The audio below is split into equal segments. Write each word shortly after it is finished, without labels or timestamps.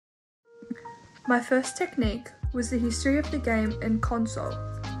My first technique was the history of the game and console.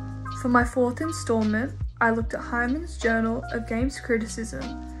 For my fourth installment, I looked at Hyman's Journal of Games Criticism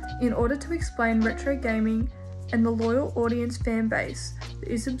in order to explain retro gaming and the loyal audience fan base that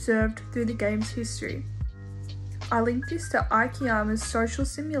is observed through the game's history. I linked this to Ikeyama's social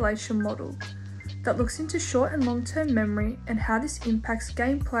simulation model that looks into short and long-term memory and how this impacts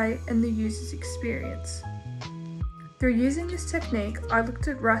gameplay and the user's experience. Through using this technique, I looked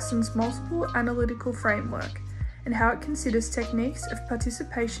at Rassen's multiple analytical framework and how it considers techniques of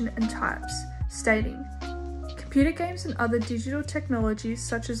participation and types, stating, "Computer games and other digital technologies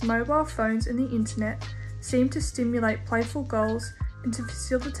such as mobile phones and the internet seem to stimulate playful goals and to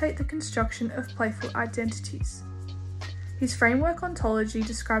facilitate the construction of playful identities." His framework ontology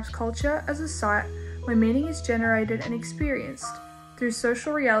describes culture as a site where meaning is generated and experienced through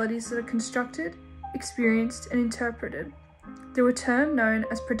social realities that are constructed, experienced, and interpreted through a term known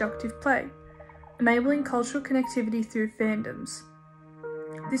as productive play, enabling cultural connectivity through fandoms.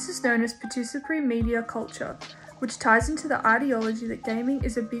 This is known as participatory media culture, which ties into the ideology that gaming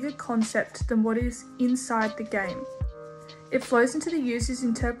is a bigger concept than what is inside the game. It flows into the user's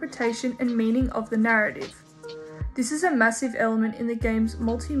interpretation and meaning of the narrative. This is a massive element in the game's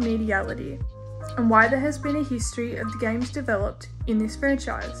multimediality, and why there has been a history of the games developed in this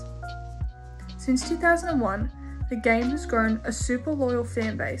franchise. Since 2001, the game has grown a super loyal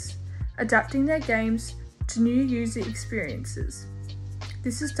fan base, adapting their games to new user experiences.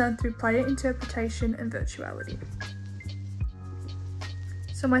 This is done through player interpretation and virtuality.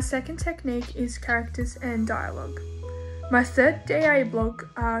 So my second technique is characters and dialogue. My third DA blog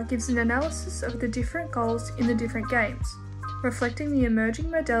gives an analysis of the different goals in the different games, reflecting the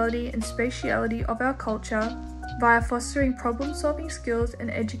emerging modality and spatiality of our culture via fostering problem-solving skills and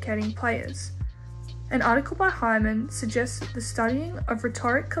educating players. An article by Hyman suggests that the studying of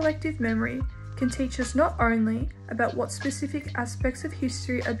rhetoric collective memory can teach us not only about what specific aspects of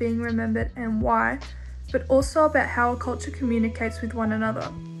history are being remembered and why, but also about how a culture communicates with one another,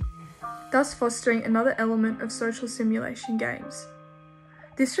 thus fostering another element of social simulation games.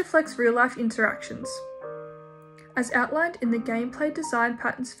 This reflects real-life interactions. As outlined in the Gameplay Design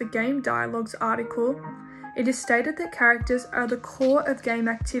Patterns for Game Dialogues article, it is stated that characters are the core of game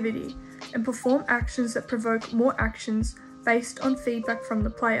activity and perform actions that provoke more actions based on feedback from the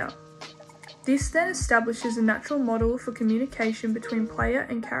player. This then establishes a natural model for communication between player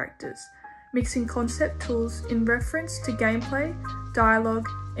and characters, mixing concept tools in reference to gameplay, dialogue,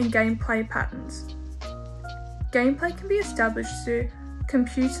 and gameplay patterns. Gameplay can be established through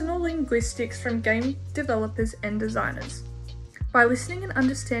computational linguistics from game developers and designers. By listening and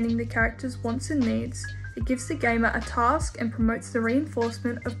understanding the character's wants and needs, it gives the gamer a task and promotes the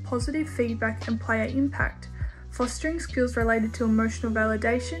reinforcement of positive feedback and player impact, fostering skills related to emotional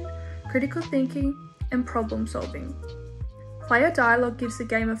validation, critical thinking, and problem solving. Player dialogue gives the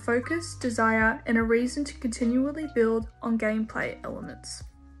gamer focus, desire, and a reason to continually build on gameplay elements.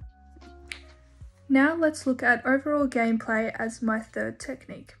 Now let's look at overall gameplay as my third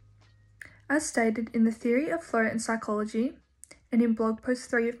technique. As stated in the Theory of Flow and Psychology, and in blog post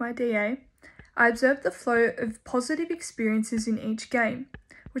 3 of my DA, I observed the flow of positive experiences in each game,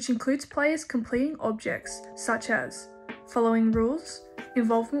 which includes players completing objects such as following rules,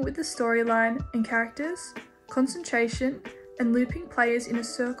 involvement with the storyline and characters, concentration, and looping players in a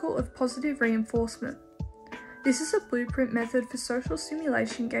circle of positive reinforcement. This is a blueprint method for social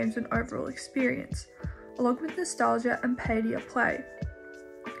simulation games and overall experience, along with nostalgia and padia play.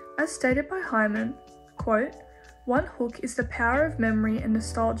 As stated by Hyman, quote, "One hook is the power of memory and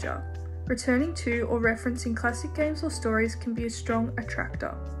nostalgia. Returning to or referencing classic games or stories can be a strong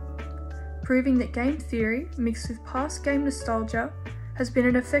attractor," proving that game theory, mixed with past game nostalgia, has been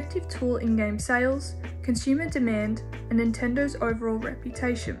an effective tool in game sales, consumer demand, and Nintendo's overall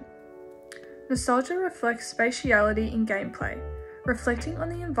reputation. Nostalgia reflects spatiality in gameplay, reflecting on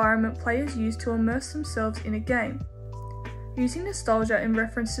the environment players use to immerse themselves in a game. Using nostalgia in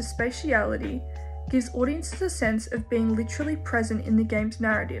reference to spatiality gives audiences a sense of being literally present in the game's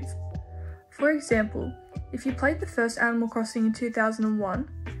narrative. For example, if you played the first Animal Crossing in 2001,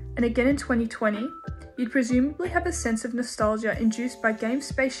 and again in 2020, you'd presumably have a sense of nostalgia induced by game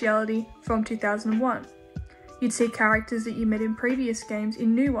spatiality from 2001. You'd see characters that you met in previous games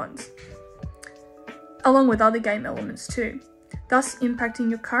in new ones, along with other game elements too, thus impacting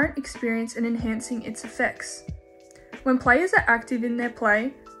your current experience and enhancing its effects. When players are active in their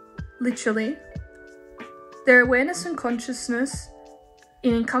play, literally, their awareness and consciousness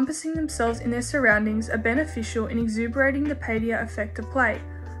in encompassing themselves in their surroundings are beneficial in exuberating the padia effect of play,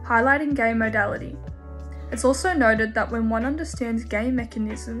 highlighting game modality. It's also noted that when one understands game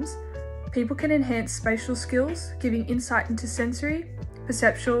mechanisms, people can enhance spatial skills, giving insight into sensory,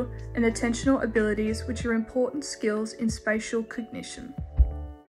 perceptual, and attentional abilities, which are important skills in spatial cognition.